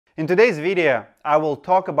In today's video, I will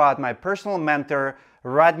talk about my personal mentor,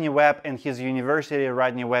 Rodney Webb, and his university,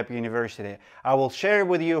 Rodney Webb University. I will share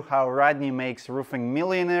with you how Rodney makes roofing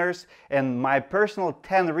millionaires and my personal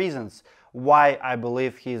 10 reasons why I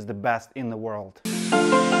believe he is the best in the world.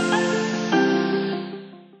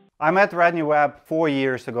 I met Rodney Webb 4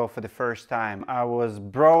 years ago for the first time. I was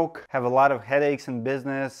broke, have a lot of headaches in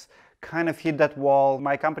business, kind of hit that wall.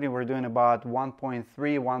 My company were doing about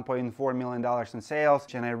 $1.4 million in sales,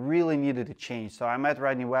 and I really needed a change. So I met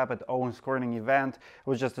Rodney Webb at Owens Corning event. It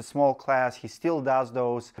was just a small class. He still does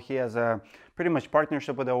those. He has a pretty much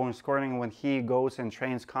partnership with Owens Corning when he goes and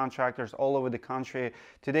trains contractors all over the country.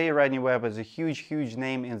 Today, Rodney Webb is a huge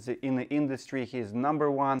name in the industry. He is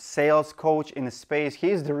 #1 sales coach in the space. He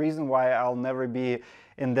is the reason why I'll never be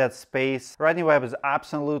in that space. Rodney Webb is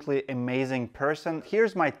absolutely amazing person.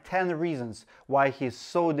 Here's my 10 reasons why he's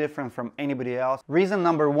so different from anybody else. Reason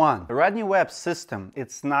 #1, Rodney Webb's system,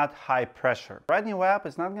 it's not high pressure. Rodney Webb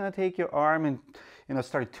is not gonna take your arm and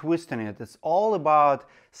start twisting it. It's all about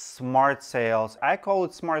smart sales. I call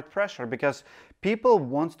it smart pressure because people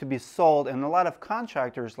want to be sold, and a lot of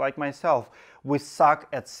contractors like myself, we suck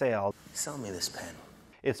at sales. Sell me this pen.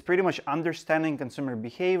 It's pretty much understanding consumer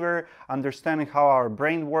behavior, understanding how our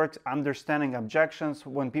brain works, understanding objections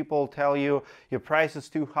when people tell you your price is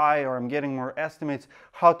too high or I'm getting more estimates,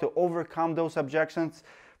 how to overcome those objections.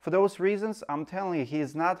 For those reasons, I'm telling you, he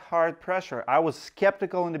is not hard pressure. I was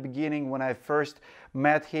skeptical in the beginning when I first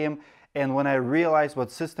met him, and when I realized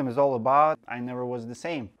what system is all about, I never was the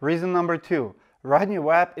same. Reason #2. Rodney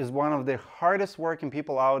Webb is one of the hardest working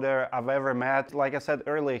people out there I've ever met. Like I said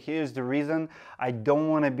earlier, here's the reason I don't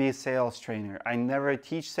want to be a sales trainer. I never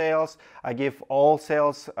teach sales. I give all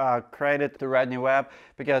sales credit to Rodney Webb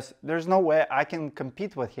because there's no way I can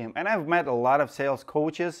compete with him. And I've met a lot of sales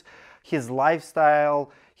coaches. His lifestyle,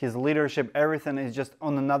 his leadership, everything is just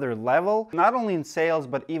on another level, not only in sales,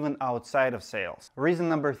 but even outside of sales. Reason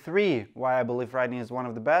 #3 why I believe Rodney is one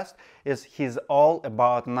of the best is he's all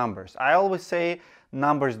about numbers. I always say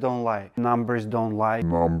numbers don't lie. Numbers don't lie.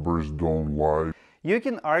 Numbers don't lie. You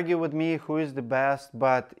can argue with me who is the best,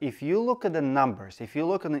 but if you look at the numbers, if you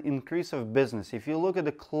look at the increase of business, if you look at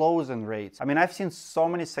the closing rates, I mean, I've seen so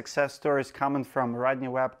many success stories coming from Rodney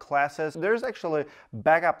Webb classes. There's actually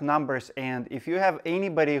backup numbers, and if you have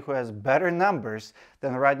anybody who has better numbers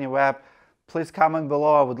than Rodney Webb, please comment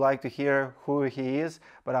below. I would like to hear who he is,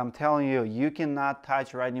 but I'm telling you, you cannot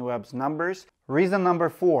touch Rodney Webb's numbers. Reason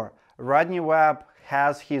 #4, Rodney Webb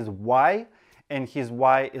has his why, and his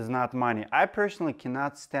why is not money. I personally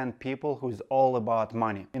cannot stand people who's all about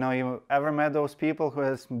money. You ever met those people who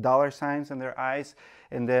has dollar signs in their eyes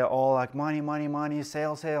and they're all like money, money, money,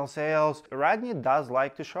 sales, sales, sales. Rodney does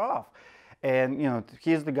like to show off. And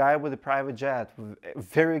he's the guy with the private jet,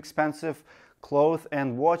 very expensive clothes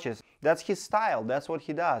and watches. That's his style. That's what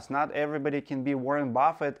he does. Not everybody can be Warren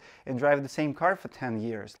Buffett and drive the same car for 10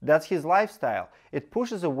 years. That's his lifestyle. It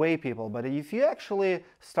pushes away people, but if you actually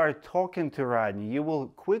start talking to Rodney, you will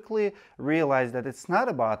quickly realize that it's not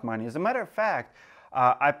about money. As a matter of fact,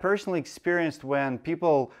 I personally experienced when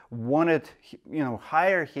people wanted,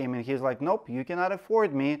 hire him, and he's like, nope, you cannot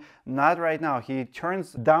afford me, not right now. He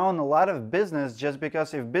turns down a lot of business just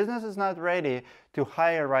because if business is not ready to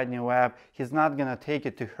hire Rodney Webb, he's not gonna take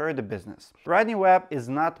it to hurt the business. Rodney Webb is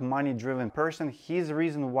not money-driven person. His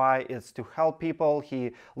reason why is to help people.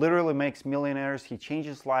 He literally makes millionaires. He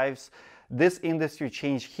changes lives. This industry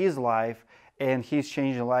changed his life, and he's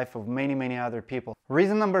changed the life of many other people.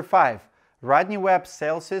 Reason #5. Rodney Webb's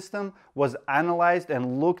sales system was analyzed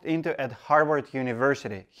and looked into at Harvard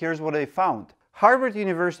University. Here's what they found. Harvard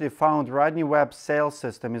University found Rodney Webb's sales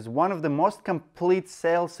system is one of the most complete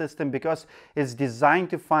sales system because it's designed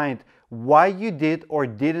to find why you did or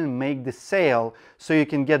didn't make the sale so you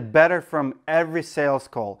can get better from every sales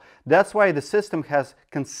call. That's why the system has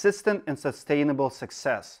consistent and sustainable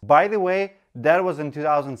success. By the way, that was in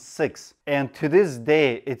 2006, and to this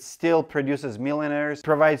day it still produces millionaires,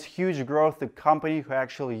 provides huge growth to company who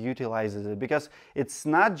actually utilizes it, because it's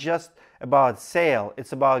not just about sale,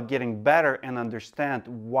 it's about getting better and understand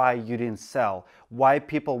why you didn't sell, why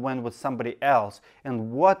people went with somebody else,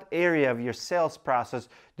 and what area of your sales process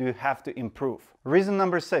do you have to improve. Reason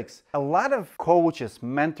 #6, a lot of coaches,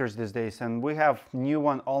 mentors these days, and we have new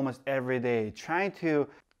one almost every day, trying to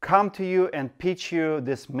come to you and pitch you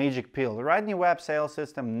this magic pill. Rodney Webb sales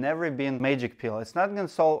system never been magic pill. It's not going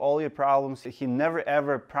to solve all your problems. He never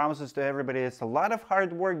ever promises to everybody. It's a lot of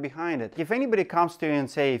hard work behind it. If anybody comes to you and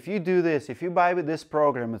say, if you do this, if you buy with this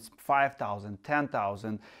program, it's $5,000,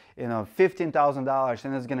 $10,000, $15,000,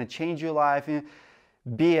 and it's going to change your life,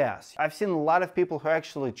 BS. I've seen a lot of people who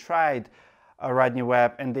actually tried Rodney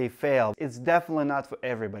Webb and they failed. It's definitely not for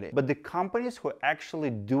everybody. But the companies who are actually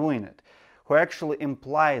doing it, who actually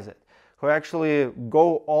implies it, who actually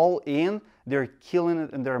go all in, they're killing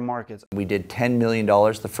it in their markets. We did $10 million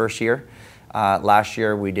the first year. Last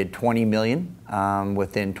year we did $20 million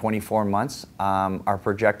within 24 months. Our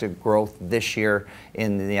projected growth this year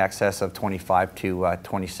in the excess of $25 to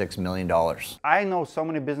 $26 million. I know so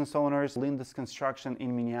many business owners, Linda's Construction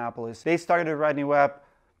in Minneapolis. They started Rodney Webb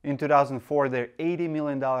in 2004, they're $80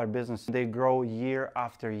 million business. They grow year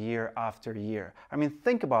after year after year. I mean,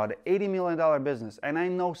 think about it, $80 million business. And I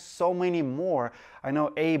know so many more. I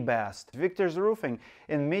know A-Best, Victor's Roofing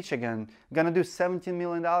in Michigan, gonna do $17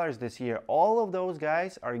 million this year. All of those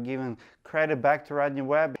guys are giving credit back to Rodney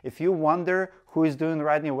Webb. If you wonder who is doing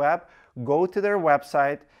Rodney Webb, go to their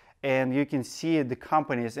website and you can see the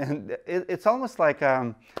companies, and it's almost like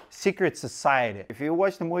a secret society. If you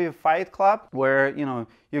watch the movie Fight Club, where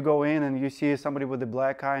you go in and you see somebody with a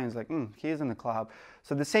black eye and it's like, he's in the club.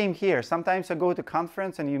 So the same here. Sometimes I go to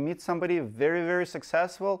conference and you meet somebody very, very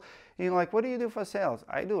successful, and you're like, what do you do for sales?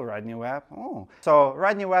 I do Rodney Webb. Oh. So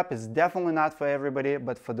Rodney Webb is definitely not for everybody,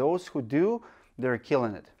 but for those who do, they're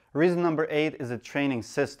killing it. Reason number 8 is a training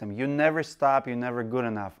system. You never stop, you're never good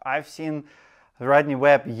enough. I've seen Rodney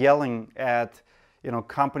Webb yelling at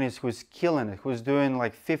companies who's killing it, who's doing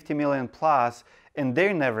like 50 million plus, and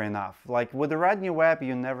they're never enough. Like with the Rodney Webb,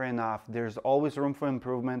 you're never enough. There's always room for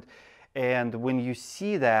improvement. And when you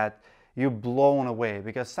see that, you're blown away,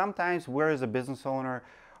 because sometimes we're, as a business owner,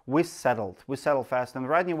 we settle fast, and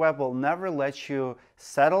Rodney Webb will never let you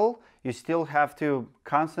settle. You still have to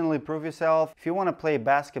constantly prove yourself. If you want to play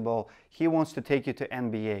basketball, he wants to take you to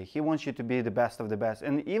NBA. He wants you to be the best of the best.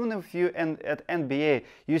 And even if you end at NBA,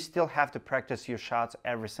 you still have to practice your shots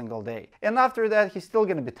every single day. And after that, he's still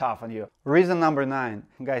going to be tough on you. Reason number 9.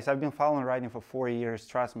 Guys, I've been following Rodney for 4 years.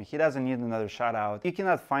 Trust me, he doesn't need another shout out. You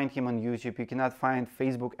cannot find him on YouTube. You cannot find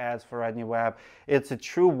Facebook ads for Rodney Webb. It's a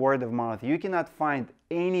true word of mouth. You cannot find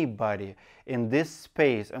anybody in this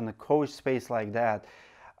space, in the coach space like that,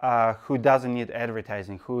 who doesn't need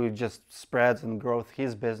advertising, who just spreads and grows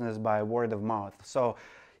his business by word of mouth. So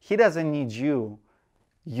he doesn't need you,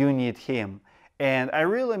 you need him. And I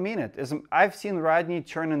really mean it. I've seen Rodney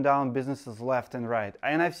turning down businesses left and right.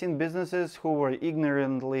 And I've seen businesses who were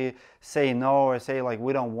ignorantly say no, or say like,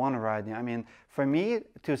 we don't want Rodney. I mean, for me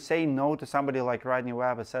to say no to somebody like Rodney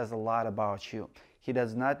Webb, it says a lot about you. He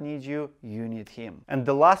does not need you, you need him. And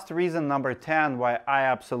the last reason, number 10, why I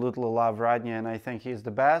absolutely love Rodney and I think he's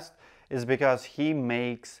the best, is because he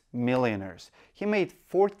makes millionaires. He made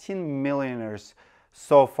 14 millionaires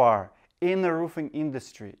so far in the roofing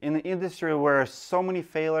industry, in an industry where so many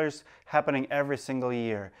failures happening every single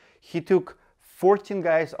year. He took 14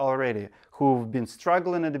 guys already who've been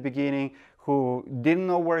struggling at the beginning, who didn't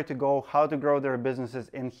know where to go, how to grow their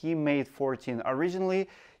businesses, and he made 14. Originally,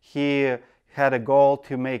 he had a goal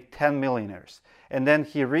to make 10 millionaires, and then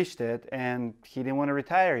he reached it and he didn't want to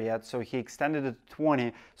retire yet, so he extended it to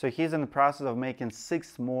 20. So he's in the process of making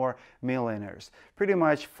 6 more millionaires. Pretty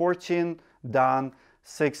much 14 done,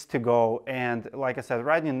 6 to go. And like I said,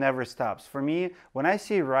 Rodney never stops. For me, when I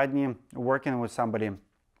see Rodney working with somebody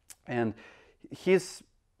and his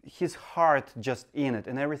heart just in it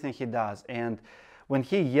and everything he does, and when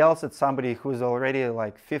he yells at somebody who's already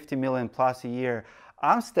like 50 million plus a year,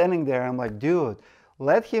 I'm standing there, I'm like, dude,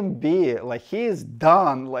 let him be. Like, he is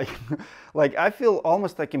done. Like I feel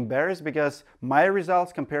almost like embarrassed, because my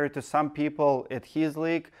results compared to some people at his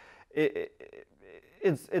league,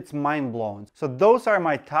 it's mind-blowing. So those are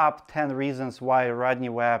my top 10 reasons why Rodney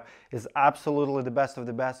Webb is absolutely the best of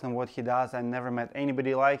the best in what he does. I never met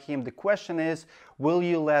anybody like him. The question is, will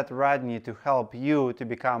you let Rodney to help you to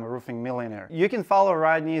become a roofing millionaire? You can follow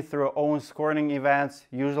Rodney through own scoring events.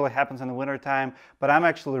 Usually happens in the winter time, but I'm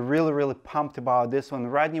actually really pumped about this one.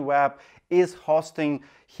 Rodney Webb is hosting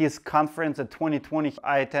his conference at 2020.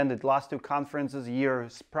 I attended last 2 conferences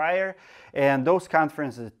years prior, and those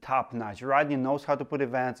conferences are top notch. Rodney knows how to put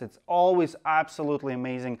events. It's always absolutely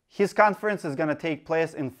amazing. His conference is gonna take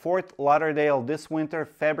place in Fort Lauderdale this winter,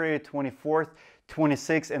 February 24th,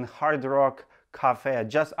 26th in Hard Rock Cafe,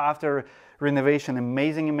 just after renovation.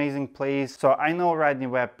 Amazing place. So I know Rodney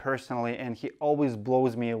Webb personally, and he always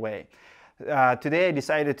blows me away. Today I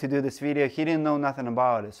decided to do this video. He didn't know nothing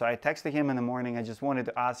about it, so I texted him in the morning. I just wanted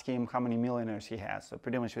to ask him how many millionaires he has. So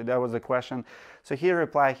pretty much that was the question. So he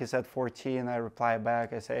replied, he said 14. I replied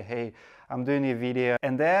back, I say, hey, I'm doing a video.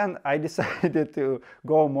 And then I decided to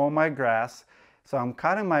go mow my grass. So I'm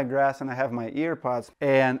cutting my grass and I have my ear pods,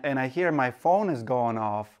 and I hear my phone is going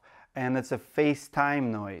off. and it's a FaceTime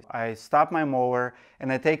noise. I stop my mower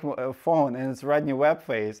and I take a phone and it's Rodney Webb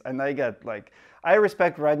face, and I get like, I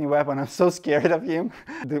respect Rodney Webb and I'm so scared of him.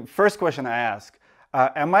 The first question I ask,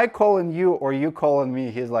 am I calling you or you calling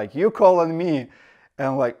me? He's like, you calling me. And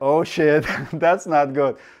I'm like, oh shit, that's not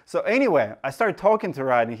good. So anyway, I started talking to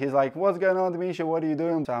Rodney. He's like, what's going on, Dmitry? What are you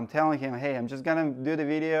doing? So I'm telling him, hey, I'm just gonna do the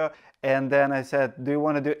video. And then I said, do you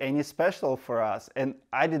want to do any special for us? And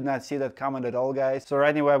I did not see that comment at all, guys. So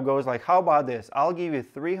Rodney Webb goes like, how about this? I'll give you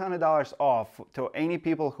 $300 off to any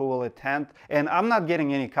people who will attend. And I'm not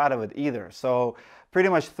getting any cut of it either. So pretty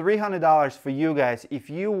much $300 for you guys if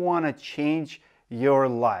you want to change your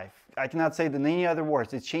life. I cannot say it in any other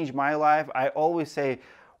words. It changed my life. I always say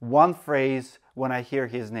one phrase when I hear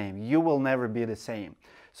his name: you will never be the same.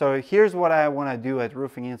 So here's what I want to do at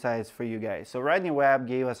Roofing Insights for you guys. So Rodney Webb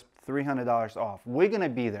gave us $300 off. We're gonna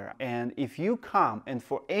be there, and if you come and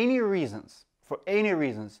for any reasons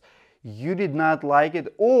you did not like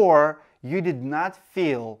it, or you did not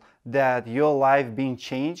feel that your life being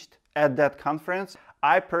changed at that conference,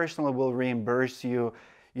 I personally will reimburse you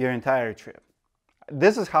your entire trip.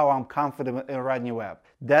 This is how I'm confident in Rodney Webb.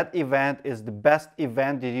 That event is the best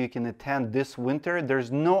event that you can attend this winter.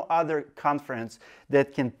 There's no other conference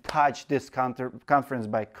that can touch this conference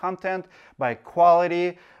by content, by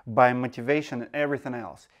quality, by motivation, and everything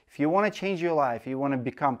else. If you want to change your life, you want to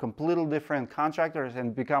become completely different contractors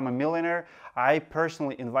and become a millionaire, I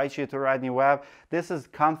personally invite you to Rodney Webb. This is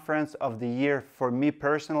conference of the year for me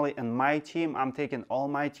personally and my team. I'm taking all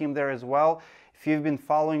my team there as well. If you've been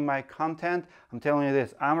following my content, I'm telling you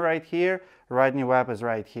this, I'm right here, Rodney Webb is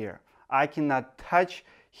right here. I cannot touch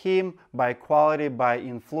him by quality, by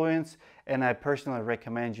influence, and I personally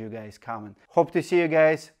recommend you guys come. Hope to see you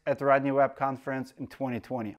guys at the Rodney Webb conference in 2020.